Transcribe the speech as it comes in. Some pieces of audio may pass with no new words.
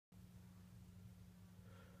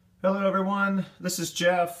Hello everyone, this is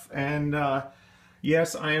Jeff, and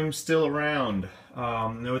yes, I am still around.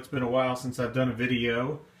 I know it's been a while since I've done a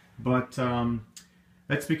video, but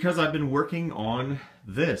that's because I've been working on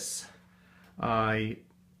this. I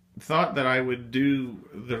thought that I would do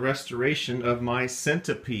the restoration of my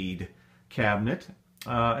Centipede cabinet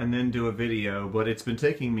and then do a video, but it's been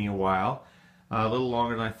taking me a while, a little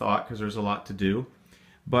longer than I thought because there's a lot to do.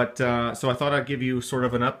 But so I thought I'd give you sort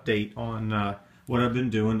of an update on what I've been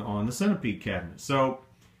doing on the Centipede cabinet. So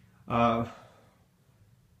I'll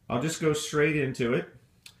just go straight into it.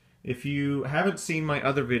 If you haven't seen my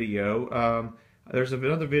other video, there's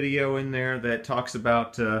another video in there that talks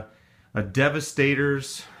about a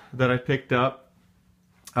Devastators that I picked up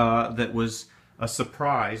that was a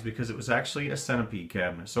surprise because it was actually a Centipede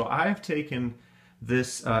cabinet. So I have taken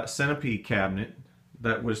this Centipede cabinet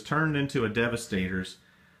that was turned into a Devastators,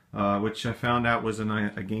 which I found out was a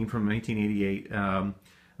game from 1988,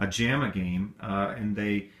 a JAMA game, and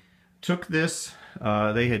they took this,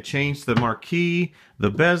 they had changed the marquee, the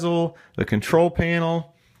bezel, the control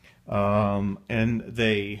panel, and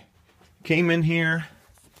they came in here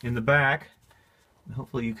in the back.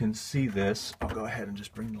 Hopefully you can see this. I'll go ahead and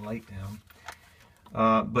just bring the light down.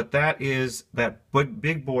 But that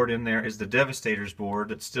big board in there is the Devastators board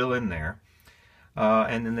that's still in there.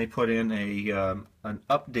 And then they put in an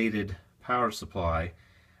updated power supply,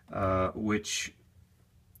 which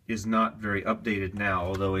is not very updated now,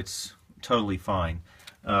 although it's totally fine.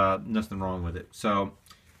 Nothing wrong with it. So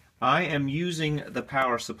I am using the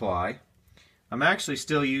power supply. I'm actually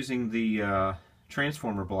still using the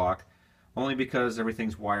transformer block, only because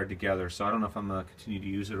everything's wired together. So I don't know if I'm going to continue to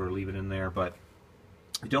use it or leave it in there, but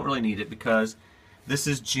I don't really need it because this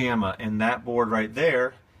is JAMA, and that board right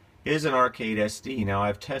there is an arcade SD. Now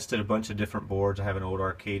I've tested a bunch of different boards. I have an old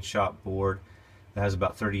arcade shop board that has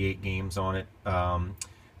about 38 games on it.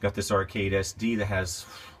 Got this arcade SD that has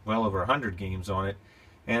well over 100 games on it,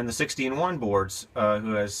 and the 60-in-1 boards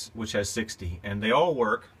which has 60, and they all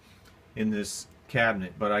work in this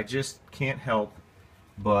cabinet, but I just can't help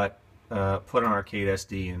but put an arcade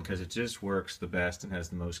SD in because it just works the best and has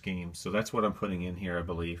the most games. So that's what I'm putting in here, I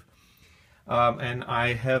believe. And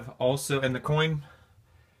I have also, and the coin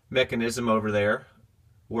mechanism over there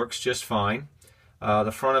works just fine.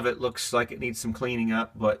 The front of it looks like it needs some cleaning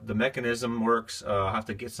up, but the mechanism works. I'll have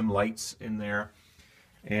to get some lights in there.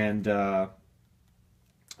 And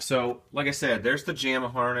so, like I said, there's the JAMA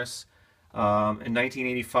harness. In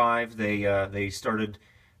 1985, they started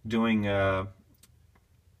doing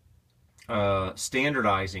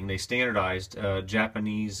standardizing. They standardized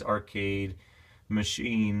Japanese arcade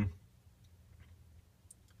machine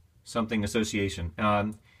something association.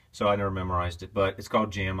 So I never memorized it, but it's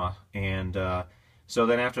called JAMA. And so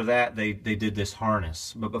then after that, they did this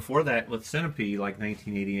harness. But before that, with Centipede, like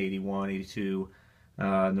 1980, 81, 82,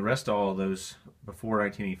 and the rest of all of those before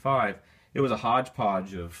 1985, it was a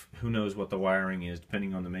hodgepodge of who knows what the wiring is,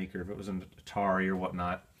 depending on the maker, if it was an Atari or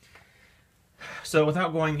whatnot. So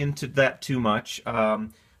without going into that too much, I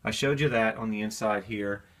showed you that on the inside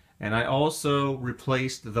here. And I also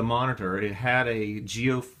replaced the monitor. It had a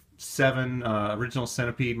Geo 7 original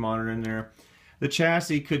Centipede monitor in there. The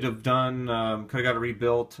chassis could have got it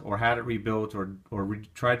rebuilt, or had it rebuilt, or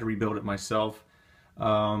tried to rebuild it myself.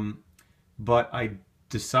 But I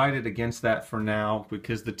decided against that for now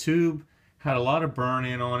because the tube had a lot of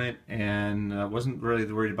burn-in on it, and wasn't really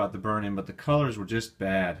worried about the burn-in, but the colors were just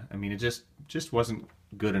bad. I mean, it just wasn't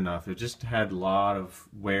good enough. It just had a lot of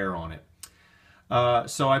wear on it.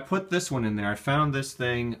 So I put this one in there. I found this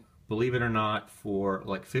thing, believe it or not, for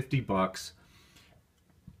like 50 bucks,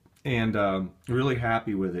 and really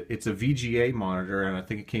happy with it. It's a VGA monitor, and I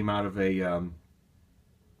think it came out of a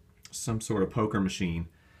some sort of poker machine.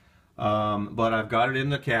 But I've got it in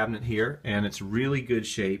the cabinet here, and it's really good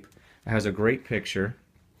shape. It has a great picture,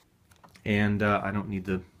 and I don't need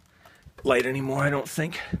the light anymore, I don't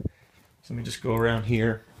think. So let me just go around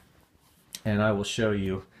here, and I will show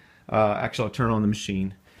you. Actually, I'll turn on the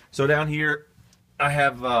machine. So down here, I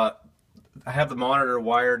have the monitor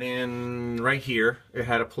wired in right here. It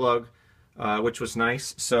had a plug, which was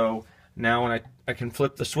nice. So now when I can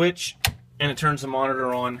flip the switch, and it turns the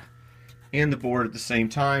monitor on and the board at the same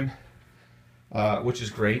time, which is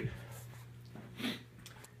great.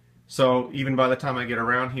 So even by the time I get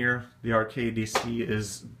around here, the arcade DC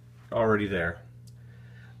is already there.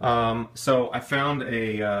 So I found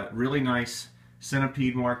a really nice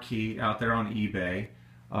Centipede marquee out there on eBay.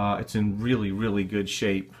 It's in really, really good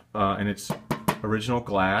shape, and it's original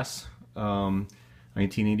glass,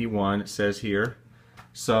 1981 it says here.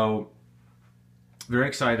 So very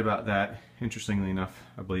excited about that. Interestingly enough,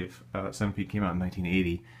 I believe Centipede came out in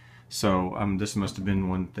 1980. So this must have been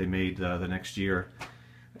one they made the next year.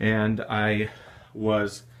 And I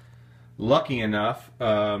was lucky enough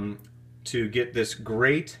to get this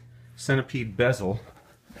great Centipede bezel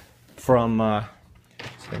from, so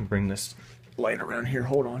I can bring this light around here,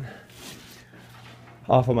 hold on,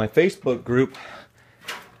 off of my Facebook group.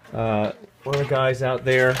 One of the guys out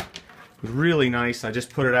there, really nice. I just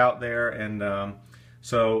put it out there, and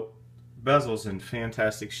so bezel's in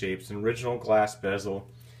fantastic shape. It's an original glass bezel,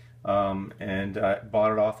 and I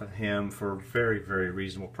bought it off of him for a very, very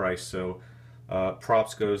reasonable price. So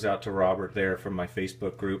props goes out to Robert there from my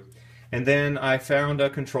Facebook group. And then I found a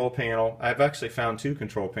control panel. I've actually found 2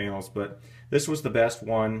 control panels, but this was the best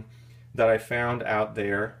one that I found out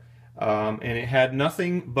there. And it had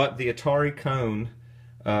nothing but the Atari Cone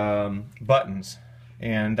buttons,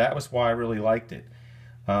 and that was why I really liked it,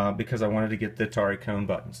 because I wanted to get the Atari Cone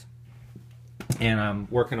buttons, and I'm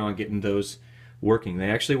working on getting those working. They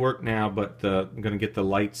actually work now, but I'm going to get the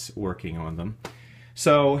lights working on them.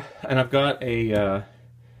 So, and I've got a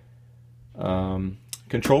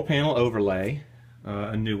control panel overlay,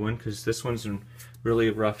 a new one, because this one's in really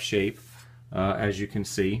rough shape, as you can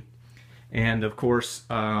see. And of course,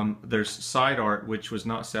 there's side art, which was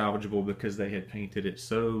not salvageable because they had painted it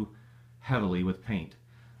so heavily with paint.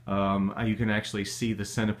 You can actually see the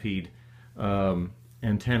Centipede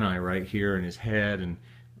antennae right here in his head, and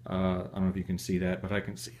I don't know if you can see that, but I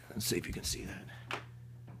can see it. Let's see if you can see that.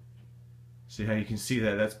 See how you can see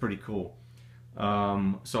that? That's pretty cool.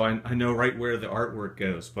 So I know right where the artwork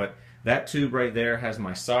goes, but that tube right there has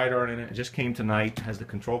my side art in it. It just came tonight, has the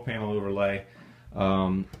control panel overlay.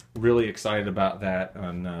 Really excited about that,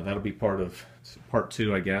 and that'll be part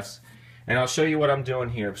 2, I guess. And I'll show you what I'm doing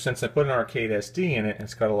here. Since I put an arcade SD in it,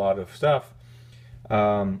 it's got a lot of stuff.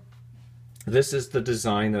 This is the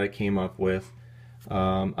design that I came up with.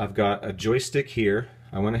 I've got a joystick here.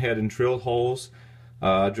 I went ahead and drilled holes.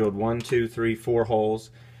 Drilled 1, 2, 3, 4 holes.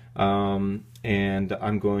 And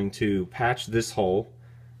I'm going to patch this hole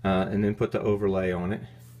and then put the overlay on it,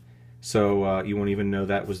 so you won't even know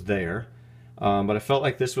that was there. But I felt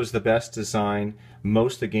like this was the best design.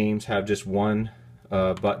 Most of the games have just one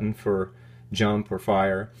button for jump or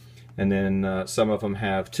fire, and then some of them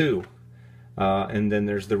have 2. And then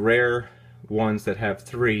there's the rare ones that have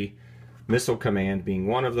 3, missile command being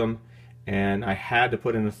one of them. And I had to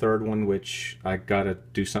put in a 3rd one, which I got to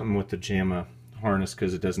do something with the JAMA harness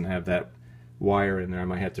because it doesn't have that wire in there. I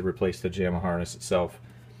might have to replace the JAMA harness itself.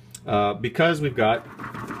 Because we've got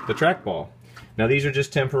the trackball. Now these are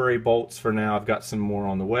just temporary bolts for now. I've got some more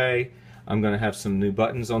on the way. I'm going to have some new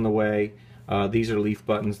buttons on the way. These are leaf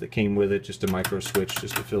buttons that came with it, just a micro switch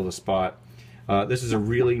just to fill the spot. This is a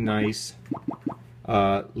really nice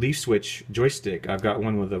leaf switch joystick. I've got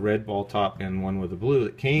one with a red ball top and one with a blue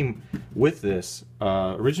that came with this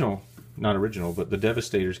not original, but the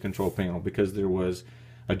Devastators control panel, because there was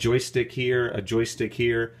a joystick here,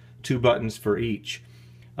 2 buttons for each,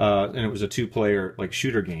 and it was a 2-player like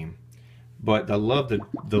shooter game. But I love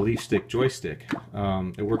the leaf stick joystick.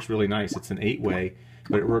 It works really nice. It's an 8-way,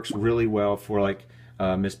 but it works really well for like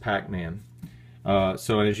Miss Pac-Man.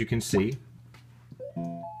 So as you can see,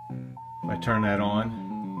 if I turn that on,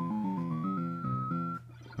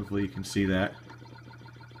 hopefully you can see that.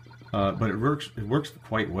 But it works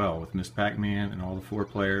quite well with Miss Pac-Man and all the 4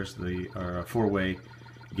 players, the 4-way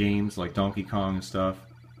games like Donkey Kong and stuff.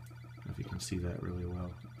 I don't know if you can see that really well.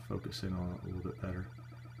 Focus in on it a little bit better.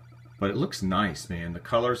 But it looks nice, man. The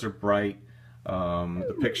colors are bright.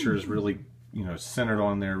 The picture is really, centered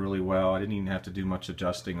on there really well. I didn't even have to do much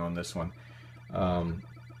adjusting on this one.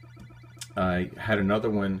 I had another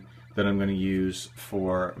one that I'm going to use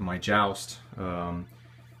for my joust.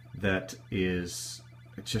 That is,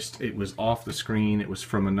 it was off the screen. It was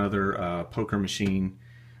from another poker machine,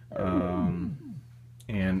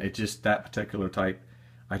 and it just, that particular type,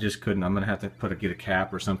 I just couldn't. I'm going to have to get a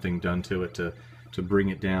cap or something done to it to bring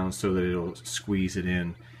it down so that it'll squeeze it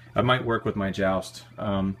in. I might work with my joust.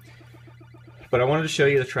 But I wanted to show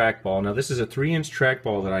you the trackball. Now this is a 3-inch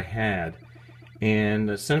trackball that I had, and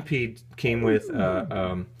the Centipede came with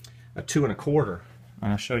a 2 1/4.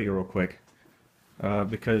 I'll show you real quick,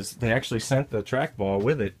 because they actually sent the trackball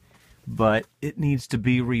with it, but it needs to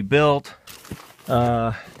be rebuilt.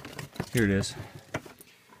 Here it is.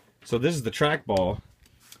 So this is the trackball.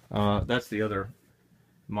 That's the other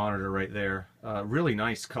monitor right there. Really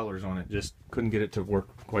nice colors on it, just couldn't get it to work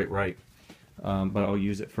quite right, but I'll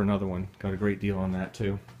use it for another one. Got a great deal on that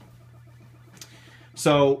too.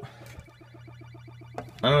 So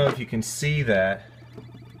I don't know if you can see that.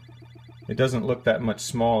 It doesn't look that much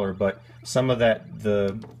smaller, but some of that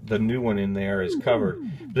the new one in there is covered.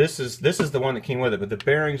 This is the one that came with it, but the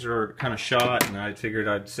bearings are kind of shot, and I figured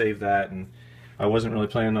I'd save that, and I wasn't really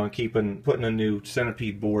planning on putting a new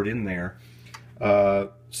Centipede board in there.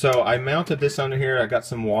 So I mounted this under here. I got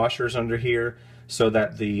some washers under here so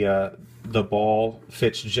that the ball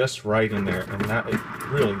fits just right in there, and that it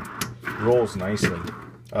really rolls nicely,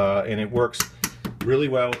 and it works really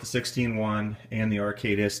well with the 16.1 and the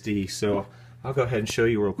arcade SD. So I'll go ahead and show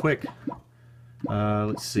you real quick.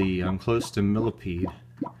 Let's see, I'm close to Millipede,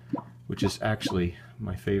 which is actually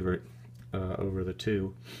my favorite over the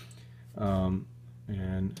two. And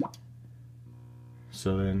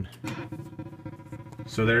so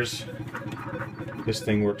there's, this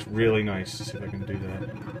thing works really nice. Let's see if I can do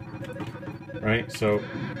that. Right, so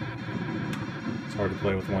it's hard to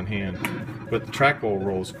play with one hand, but the trackball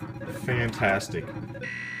rolls fantastic.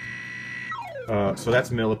 So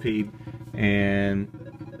that's Millipede, and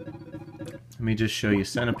let me just show you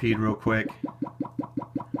Centipede real quick.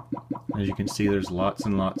 As you can see, there's lots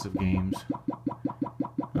and lots of games,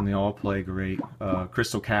 and they all play great.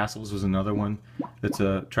 Crystal Castles was another one that's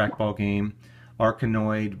a trackball game.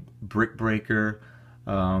 Arkanoid, Brick Breaker,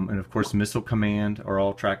 and of course Missile Command are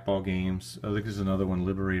all trackball games. I think there's another one,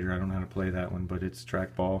 Liberator. I don't know how to play that one, but it's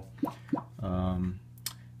trackball. And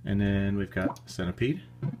then we've got Centipede.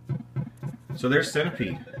 So there's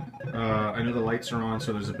Centipede. I know the lights are on,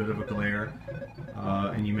 so there's a bit of a glare,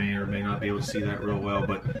 and you may or may not be able to see that real well,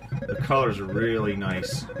 but the colors are really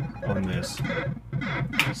nice on this.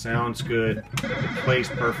 Sounds good. It plays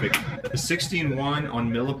perfect. The 16.1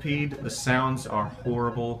 on Millipede, the sounds are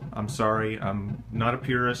horrible. I'm sorry, I'm not a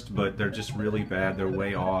purist, but they're just really bad. They're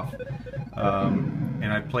way off.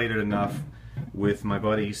 And I played it enough with my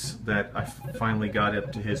buddies that I finally got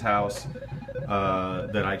up to his house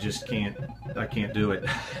that I just can't do it.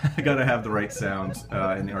 I gotta have the right sounds,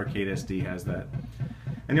 and the arcade SD has that.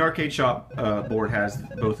 And the Arcade Shop board has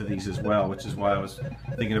both of these as well, which is why I was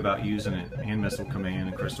thinking about using it, and Missile Command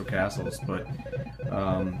and Crystal Castles, but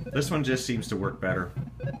this one just seems to work better.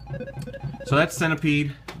 So that's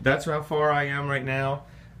Centipede. That's how far I am right now.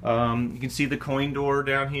 You can see the coin door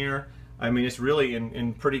down here. I mean, it's really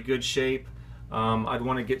in pretty good shape. I'd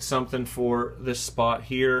want to get something for this spot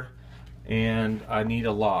here, and I need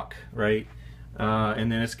a lock, right? And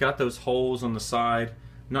then it's got those holes on the side.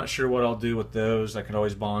 Not sure what I'll do with those. I could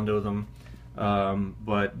always Bondo them,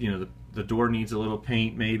 but you know, the door needs a little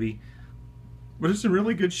paint maybe. But it's in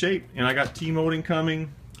really good shape, and I got T-molding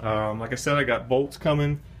coming. Like I said, I got bolts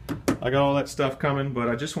coming. I got all that stuff coming, but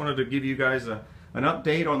I just wanted to give you guys an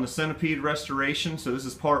update on the Centipede restoration. So this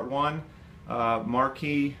is part one.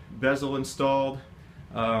 Marquee bezel installed.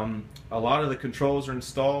 A lot of the controls are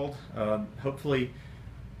installed. Hopefully,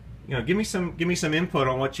 you know, give me some input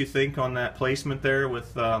on what you think on that placement there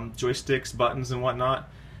with joysticks, buttons, and whatnot.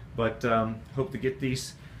 But hope to get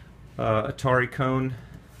these Atari cone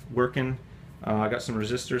working. I got some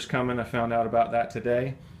resistors coming. I found out about that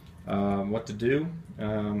today. What to do.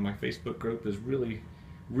 My Facebook group is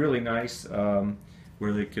really nice,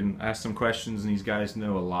 where they can ask some questions, and these guys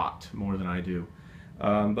know a lot more than I do.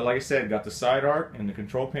 But like I said, got the side art and the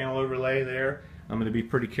control panel overlay there. I'm going to be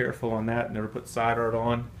pretty careful on that. Never put side art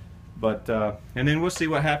on. But and then we'll see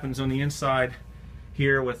what happens on the inside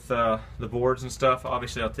here with the boards and stuff.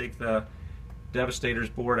 Obviously, I'll take the Devastators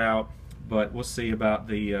board out, but we'll see about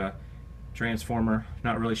the transformer.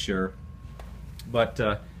 Not really sure.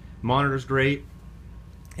 But monitor's great,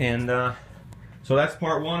 and so that's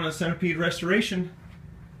part one of the Centipede restoration.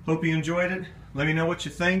 Hope you enjoyed it. Let me know what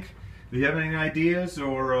you think. If you have any ideas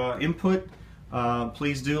or input,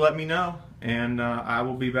 please do let me know, and I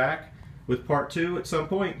will be back with part two at some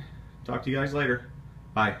point. Talk to you guys later.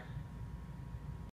 Bye.